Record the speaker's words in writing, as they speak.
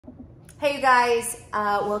Hey you guys,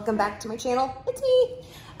 welcome back to my channel. It's me.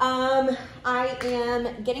 I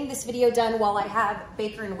am getting this video done while I have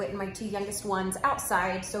Baker and Witten, my two youngest ones,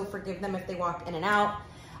 outside, so forgive them if they walk in and out.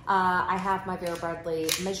 I have my Vera Bradley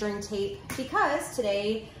measuring tape because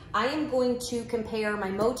today I am going to compare my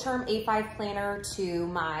Moterm A5 planner to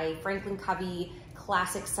my Franklin Covey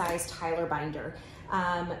classic size Tyler binder.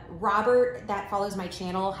 Robert, that follows my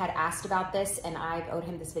channel, had asked about this and I've owed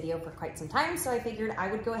him this video for quite some time, so I figured I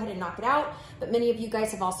would go ahead and knock it out. But many of you guys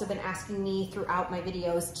have also been asking me throughout my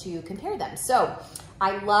videos to compare them. So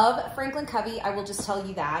I love Franklin Covey, I will just tell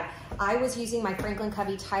you that. I was using my Franklin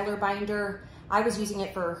Covey Tyler binder. I was using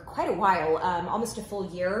it for quite a while, almost a full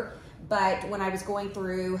year. But when I was going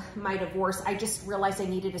through my divorce, I just realized I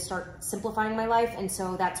needed to start simplifying my life. And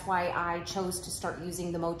so that's why I chose to start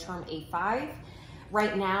using the Moterm A5.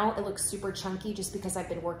 Right now, it looks super chunky just because I've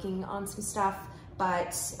been working on some stuff,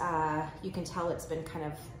 but you can tell it's been kind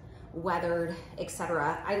of weathered,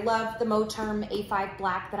 etc. I love the Moterm A5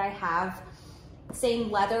 black that I have. Same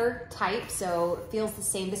leather type, so it feels the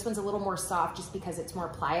same. This one's a little more soft just because it's more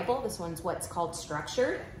pliable. This one's what's called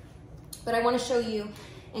structured. But I want to show you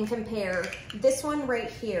and compare this one right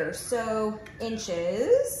here. So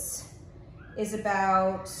inches is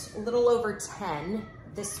about a little over 10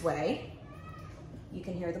 this way. You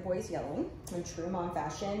can hear the boys yelling in true mom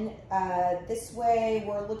fashion. This way,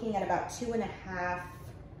 we're looking at about 2.5,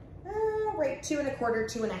 right, 2 1/4,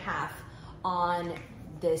 2.5 on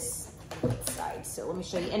this side. So let me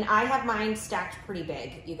show you. And I have mine stacked pretty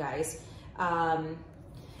big, you guys.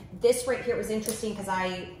 This right here was interesting because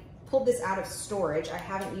I pulled this out of storage. I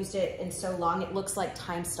haven't used it in so long. It looks like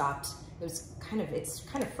time stopped. It's kind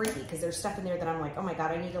of freaky because there's stuff in there that I'm like, oh my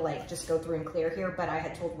God, I need to like just go through and clear here. But I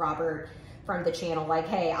had told Robert from the channel, like,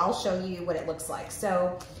 hey, I'll show you what it looks like.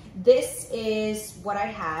 So this is what I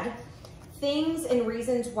had. Things and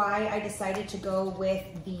reasons why I decided to go with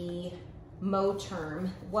the Moterm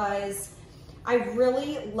was I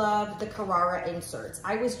really love the Carrara inserts.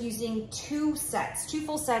 I was using two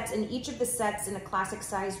full sets, and each of the sets in a classic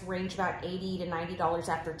size range about $80 to $90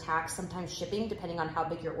 after tax, sometimes shipping, depending on how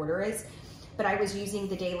big your order is. But I was using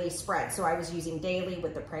the daily spread. So I was using daily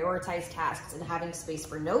with the prioritized tasks and having space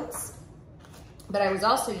for notes. But I was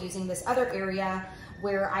also using this other area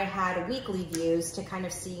where I had weekly views to kind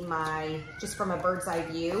of see my, just from a bird's eye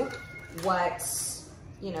view, what,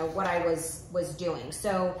 you know, what I was doing.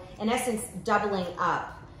 So in essence, doubling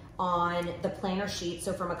up on the planner sheet.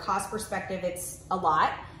 So from a cost perspective, it's a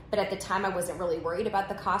lot, but at the time I wasn't really worried about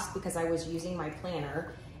the cost because I was using my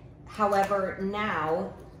planner. However,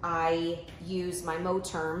 now I use my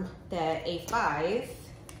Moterm, the A5,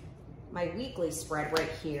 my weekly spread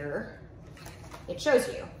right here. It shows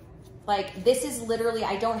you. Like, this is literally,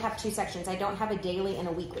 I don't have two sections. I don't have a daily and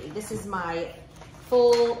a weekly. This is my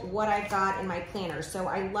full, what I've got in my planner. So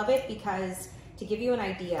I love it because, to give you an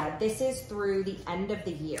idea, this is through the end of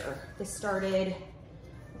the year. This started,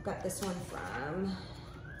 I've got this one from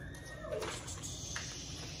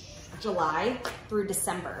July through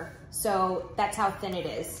December. So that's how thin it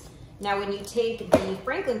is. Now, when you take the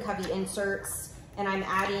Franklin Covey inserts, and I'm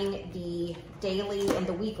adding the daily and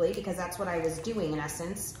the weekly because that's what I was doing in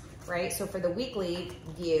essence, right? So for the weekly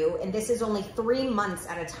view, and this is only 3 months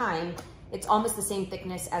at a time, it's almost the same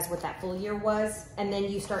thickness as what that full year was. And then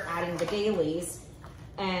you start adding the dailies,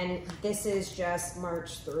 and this is just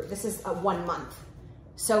March through, this is 1 month.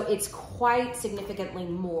 So it's quite significantly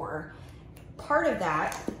more. Part of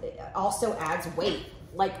that also adds weight.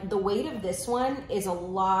 Like, the weight of this one is a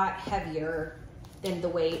lot heavier than the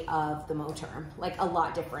weight of the Moterm, like a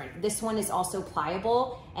lot different. This one is also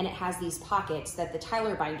pliable, and it has these pockets that the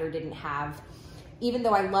Tyler binder didn't have. Even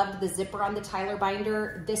though I loved the zipper on the Tyler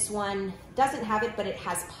binder, this one doesn't have it, but it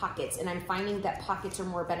has pockets, and I'm finding that pockets are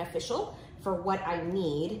more beneficial for what I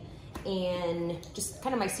need and just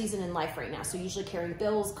kind of my season in life right now. So usually carrying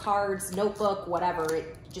bills, cards, notebook, whatever,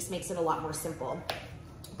 it just makes it a lot more simple.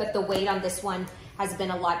 But the weight on this one has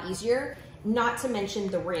been a lot easier. Not to mention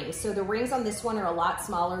the rings. So the rings on this one are a lot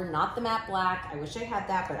smaller, not the matte black. I wish I had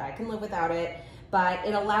that, but I can live without it. But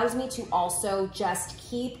it allows me to also just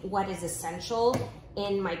keep what is essential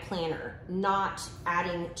in my planner, not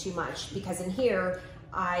adding too much. Because in here,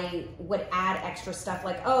 I would add extra stuff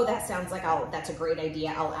like, oh, that sounds like that's a great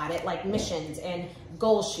idea, I'll add it, like missions and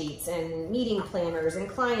goal sheets and meeting planners and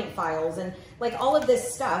client files and like all of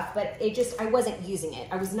this stuff, but it just, I wasn't using it.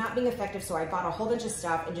 I was not being effective, so I bought a whole bunch of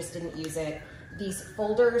stuff and just didn't use it. These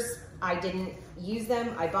folders, I didn't use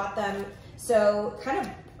them, I bought them. So kind of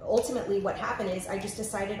ultimately what happened is I just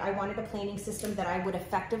decided I wanted a planning system that I would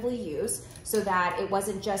effectively use so that it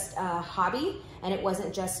wasn't just a hobby and it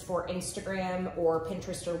wasn't just for Instagram or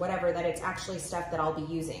Pinterest or whatever, that it's actually stuff that I'll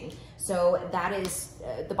be using. So that is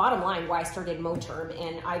the bottom line why I started Moterm,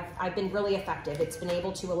 and I've been really effective. It's been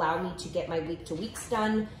able to allow me to get my week to weeks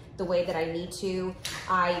done the way that I need to.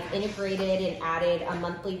 I've integrated and added a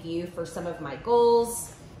monthly view for some of my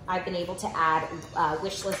goals. I've been able to add a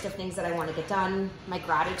wish list of things that I want to get done, my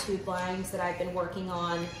gratitude lines that I've been working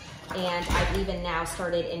on, and I've even now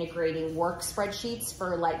started integrating work spreadsheets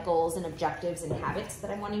for like goals and objectives and habits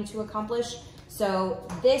that I'm wanting to accomplish. So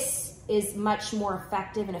this is much more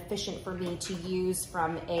effective and efficient for me to use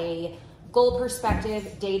from a goal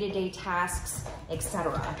perspective, day-to-day tasks,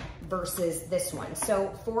 etc., versus this one. So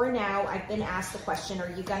for now, I've been asked the question, are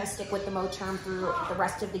you gonna stick with the Moterm through the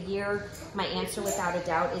rest of the year? My answer without a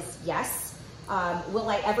doubt is yes. Will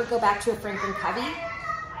I ever go back to a Franklin Covey?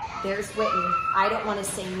 There's Whitten. I don't wanna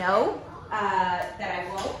say no, that I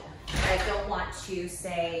won't, but I don't want to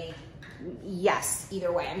say yes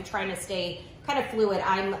either way. I'm trying to stay kind of fluid.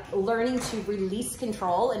 I'm learning to release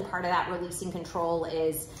control, and part of that releasing control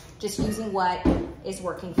is just using what is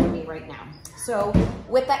working for me right now. So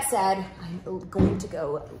with that said, I'm going to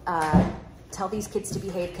go tell these kids to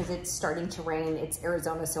behave because it's starting to rain. It's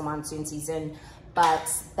Arizona, so monsoon season. But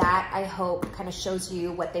that, I hope, kind of shows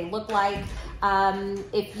you what they look like.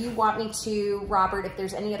 If you want me to, Robert, if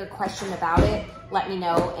there's any other question about it, let me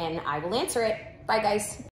know and I will answer it. Bye, guys.